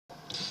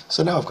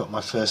So now I've got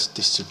my first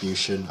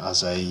distribution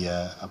as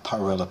a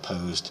parallel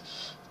opposed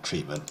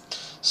treatment.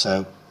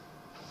 So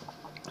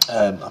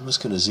I'm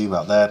just going to zoom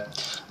out there,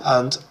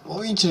 and what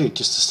we need to do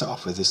just to start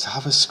off with is to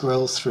have a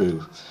scroll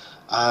through.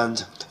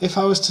 And if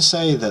I was to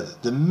say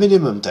that the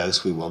minimum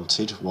dose we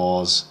wanted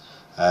was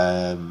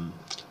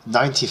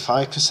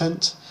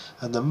 95%,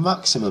 and the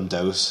maximum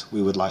dose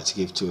we would like to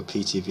give to a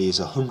PTV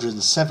is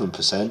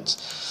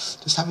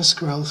 107%, just have a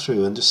scroll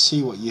through and just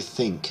see what you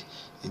think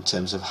in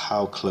terms of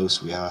how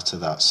close we are to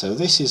that. So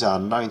this is our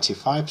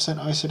 95%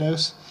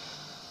 isodose,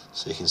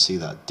 so you can see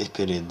that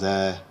dipping in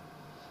there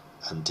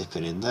and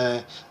dipping in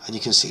there, and you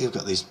can see we've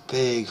got these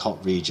big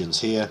hot regions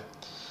here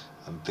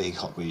and big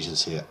hot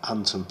regions here,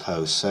 ante and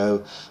post.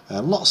 So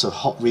lots of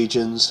hot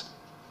regions,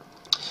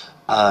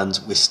 and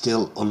we're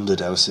still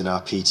underdosing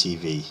our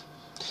PTV.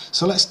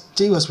 So let's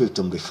do as we've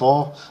done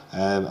before,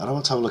 and I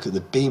want to have a look at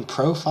the beam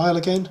profile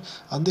again,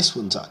 and this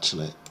one's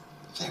actually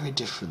very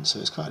different, so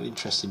it's quite an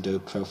interesting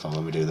profile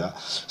when we do that.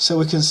 So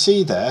we can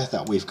see there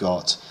that we've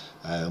got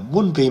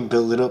one beam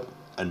building up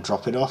and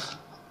dropping off,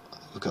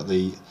 we've got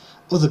the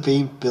other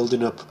beam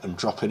building up and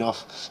dropping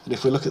off, and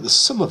if we look at the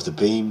sum of the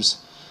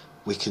beams,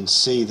 we can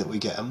see that we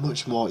get a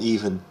much more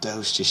even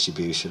dose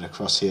distribution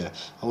across here.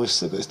 And we've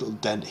still got this little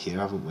dent here,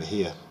 haven't we,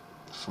 here,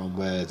 from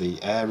where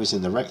the air is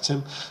in the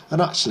rectum,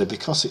 and actually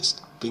because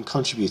it's been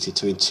contributed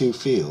to in two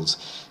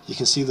fields, you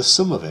can see the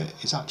sum of it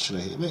is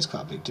actually, it makes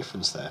quite a big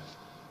difference there.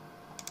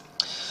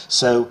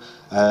 So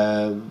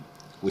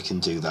we can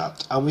do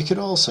that, and we can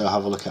also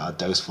have a look at our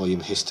dose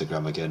volume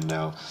histogram again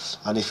now.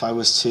 And if I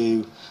was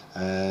to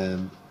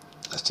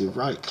let's do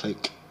right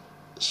click,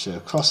 show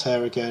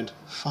crosshair again,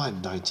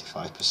 find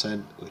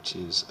 95%, which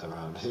is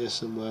around here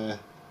somewhere,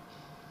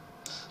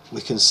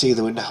 we can see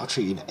that we're now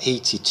treating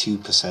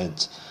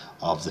 82%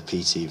 of the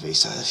PTV.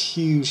 So a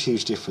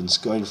huge difference,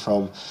 going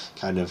from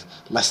kind of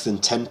less than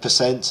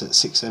 10% at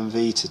 6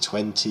 MV to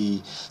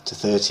 20 to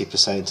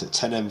 30% at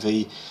 10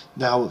 MV,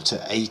 now up to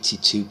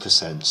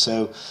 82%.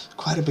 So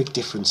quite a big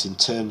difference in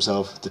terms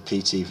of the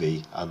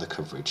PTV and the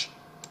coverage.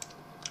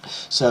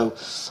 So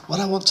what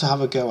I want to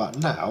have a go at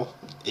now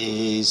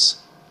is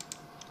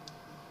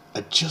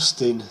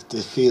adjusting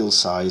the field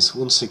size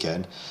once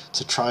again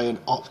to try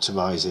and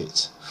optimize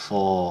it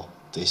for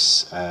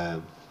this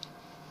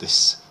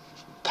this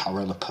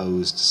parallel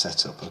opposed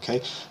setup. Okay,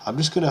 I'm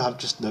just going to have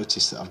just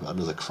noticed that I've got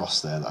another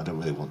cross there that I don't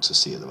really want to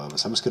see at the moment,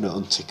 so I'm just going to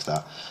untick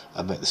that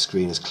and make the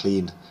screen as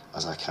clean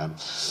as I can.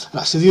 And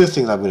actually the other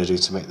thing that I'm going to do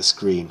to make the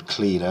screen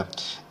cleaner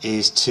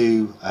is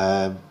to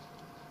I'm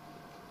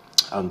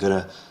going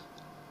to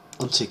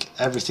untick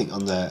everything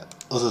on there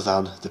other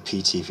than the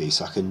PTV,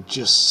 so I can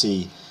just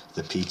see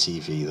the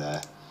PTV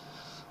there,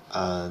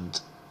 and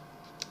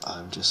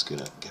I'm just going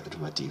to get rid of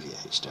my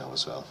DVH now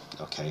as well.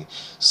 Okay,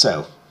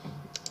 so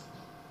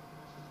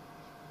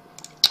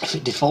if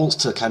it defaults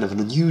to kind of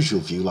an unusual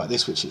view like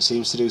this, which it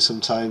seems to do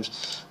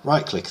sometimes,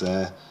 right click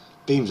there,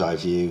 beam's eye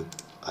view,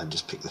 and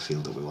just pick the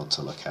field that we want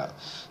to look at.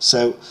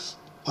 So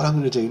what I'm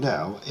going to do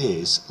now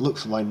is look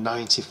for my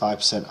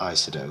 95%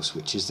 isodose,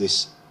 which is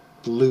this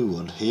blue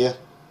one here.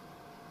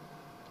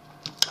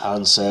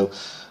 And so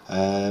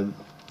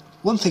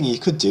one thing you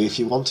could do if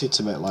you wanted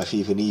to make life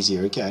even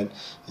easier again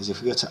is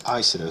if we go to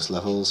isodose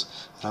levels,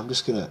 and I'm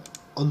just going to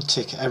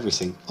untick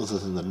everything other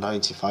than the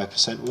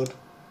 95% one,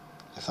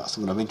 if that's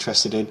the one I'm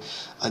interested in,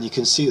 and you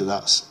can see that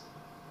that's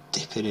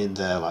dipping in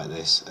there like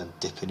this and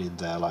dipping in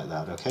there like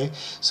that. Okay,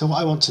 so what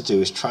I want to do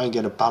is try and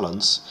get a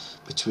balance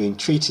between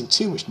treating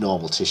too much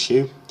normal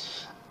tissue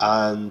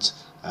and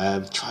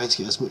trying to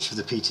get as much of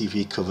the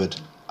PTV covered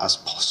as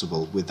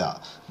possible with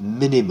that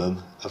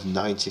minimum of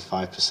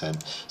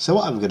 95%. So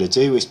what I'm going to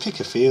do is pick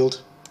a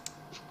field,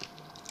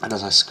 and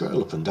as I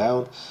scroll up and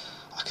down,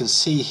 I can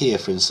see here,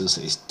 for instance,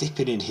 that it's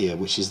dipping in here,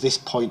 which is this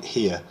point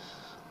here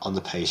on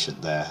the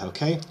patient there.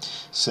 Okay,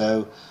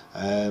 so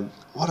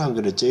what I'm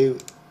going to do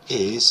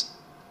is,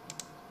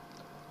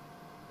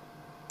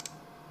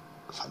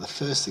 in fact, the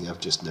first thing I've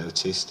just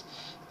noticed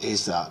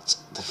is that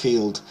the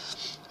field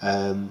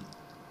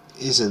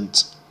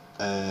isn't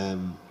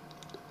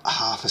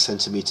half a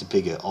centimetre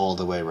bigger all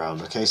the way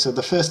around. Okay, so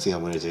the first thing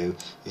I'm going to do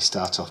is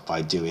start off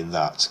by doing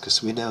that,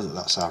 because we know that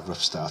that's our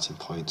rough starting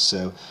point.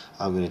 So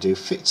I'm going to do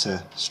fit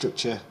to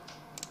structure,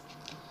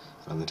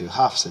 I'm going to do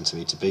half a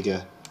centimetre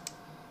bigger,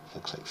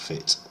 and click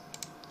fit,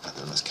 and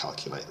then let's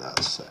calculate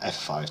that. So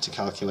F5 to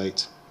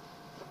calculate,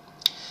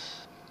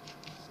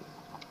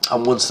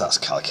 and once that's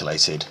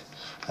calculated,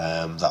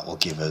 that will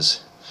give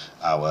us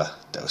our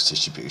dose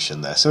distribution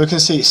there. So we can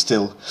see it's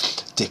still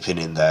dipping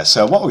in there.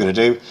 So what we're going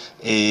to do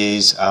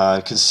is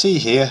I can see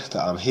here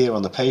that I'm here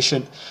on the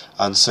patient,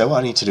 and so what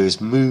I need to do is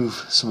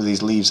move some of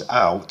these leaves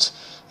out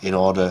in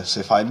order,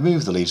 so if I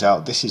move the leaves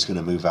out, this is going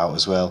to move out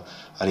as well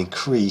and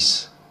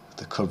increase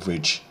the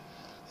coverage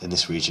in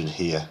this region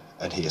here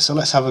and here. So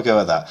let's have a go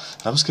at that.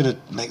 And I'm just going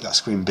to make that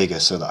screen bigger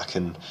so that I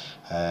can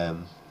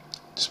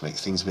just make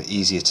things a bit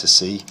easier to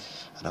see.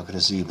 And I'm going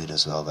to zoom in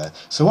as well there.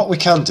 So what we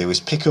can do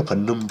is pick up a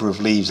number of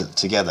leaves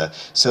together.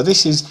 So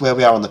this is where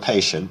we are on the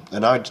patient,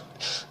 and I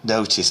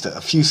noticed that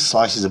a few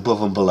slices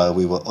above and below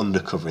we were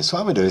undercovering. So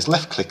what I'm going to do is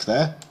left click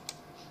there.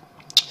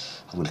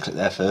 I'm going to click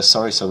there first,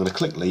 sorry, so I'm going to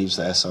click leaves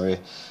there, sorry.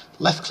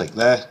 Left click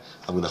there,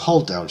 I'm going to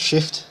hold down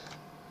shift,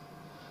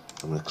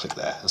 I'm going to click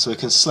there. And so we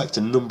can select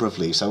a number of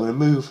leaves. So I'm going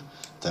to move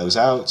those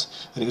out,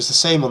 and it was the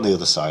same on the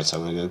other side. So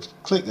I'm going to go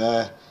click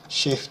there,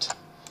 shift,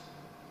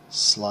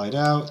 slide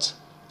out,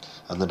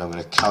 and then I'm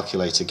going to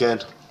calculate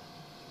again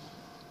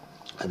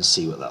and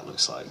see what that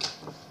looks like.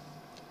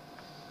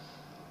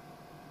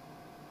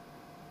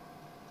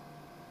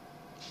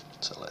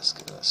 So let's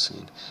get that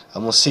seen,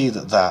 and we'll see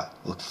that that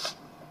will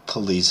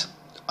pull these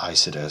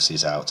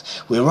isodoses out.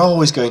 We're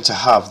always going to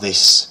have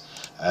this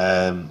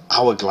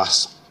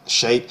hourglass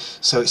shape,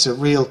 so it's a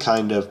real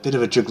kind of bit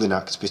of a juggling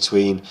act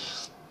between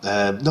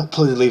not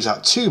pulling the leaves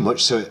out too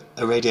much so it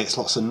irradiates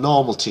lots of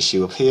normal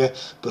tissue up here,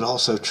 but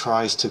also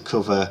tries to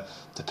cover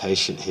the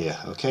patient here,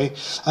 okay?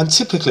 And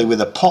typically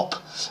with a pop,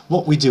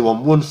 what we do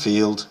on one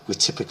field, we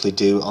typically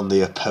do on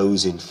the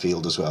opposing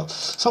field as well.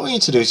 So what we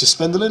need to do is just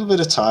spend a little bit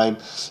of time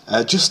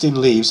just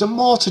in leaves, and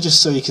more to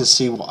just so you can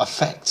see what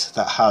effect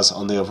that has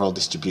on the overall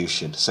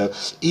distribution. So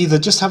either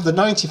just have the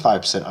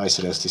 95%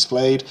 isodose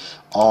displayed,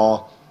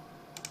 or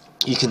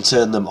you can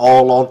turn them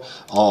all on,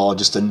 or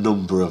just a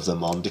number of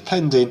them on,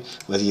 depending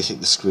whether you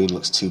think the screen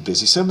looks too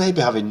busy. So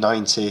maybe having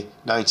 90,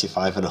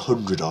 95 and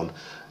 100 on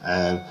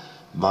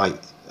might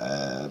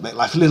make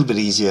life a little bit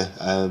easier,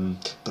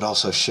 but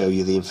also show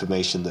you the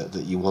information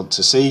that you want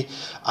to see.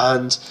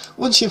 And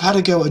once you've had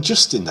a go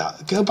adjusting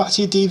that, go back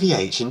to your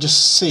DVH and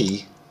just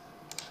see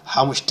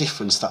how much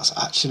difference that's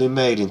actually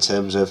made in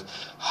terms of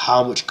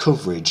how much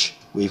coverage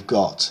we've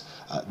got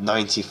at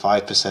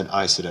 95%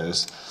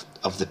 isodose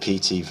of the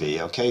PTV.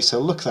 Okay, so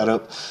look that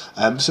up,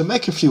 so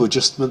make a few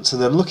adjustments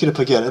and then look it up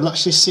again and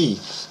actually see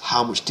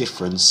how much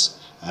difference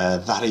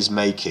that is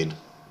making.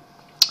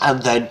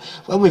 And then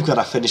when we've got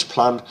our finished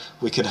plan,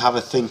 we can have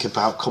a think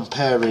about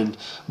comparing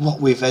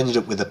what we've ended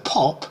up with a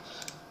pop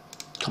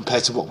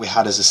compared to what we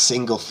had as a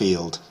single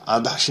field,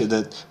 and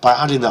actually by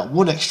adding that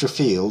one extra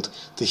field,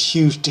 the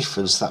huge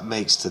difference that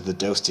makes to the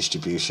dose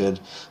distribution.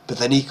 But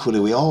then equally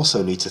we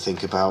also need to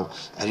think about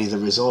any of the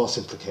resource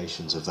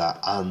implications of that,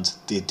 and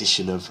the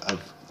addition of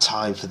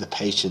time for the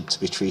patient to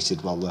be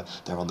treated while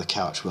they're on the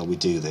couch while we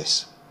do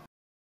this.